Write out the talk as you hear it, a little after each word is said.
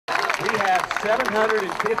We have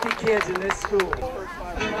 750 kids in this school.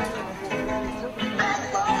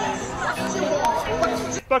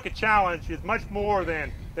 Ice Bucket Challenge is much more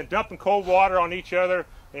than dumping cold water on each other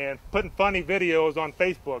and putting funny videos on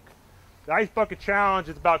Facebook. The Ice Bucket Challenge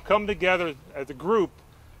is about coming together as a group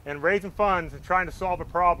and raising funds and trying to solve a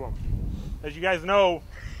problem. As you guys know,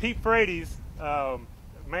 Pete Frates, a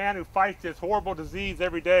man who fights this horrible disease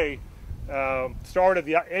every day, started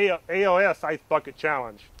the ALS Ice Bucket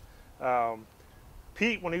Challenge.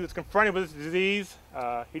 Pete, when he was confronted with this disease,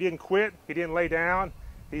 he didn't quit, he didn't lay down.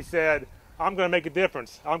 He said, I'm going to make a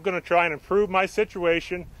difference. I'm going to try and improve my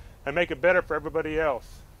situation and make it better for everybody else.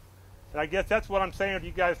 And I guess that's what I'm saying to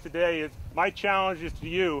you guys today is my challenge is to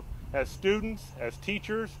you as students, as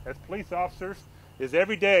teachers, as police officers, is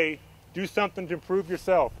every day do something to improve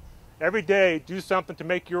yourself. Every day do something to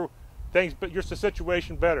make your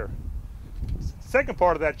situation better. Second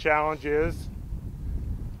part of that challenge is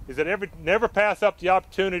that never pass up the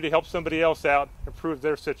opportunity to help somebody else out, improve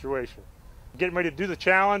their situation. Getting ready to do the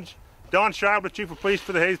challenge. Don Scheib was Chief of Police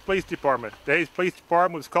for the Hayes Police Department. The Hayes Police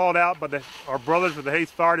Department was called out by our brothers with the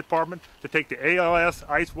Hayes Fire Department to take the ALS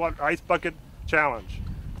Ice Bucket Challenge.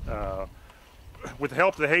 With the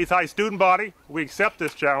help of the Hayes High student body, we accept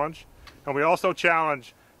this challenge, and we also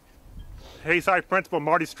challenge Hayes High Principal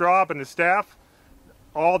Marty Straub and his staff,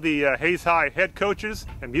 all the Hayes High head coaches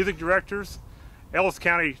and music directors, Ellis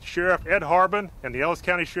County Sheriff Ed Harbin, and the Ellis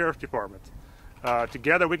County Sheriff's Department.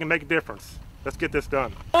 Together we can make a difference. Let's get this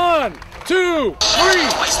done. 1, 2, 3.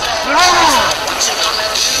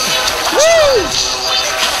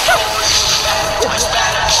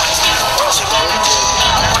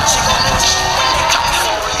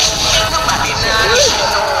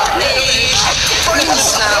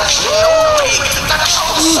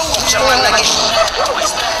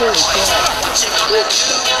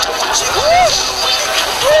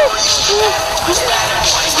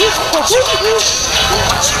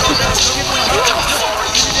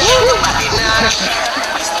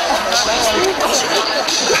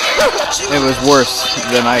 It was worse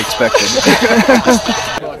than I expected.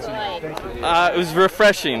 It was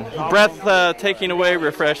refreshing. Breath taking away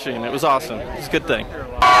refreshing. It was awesome. It's a good thing.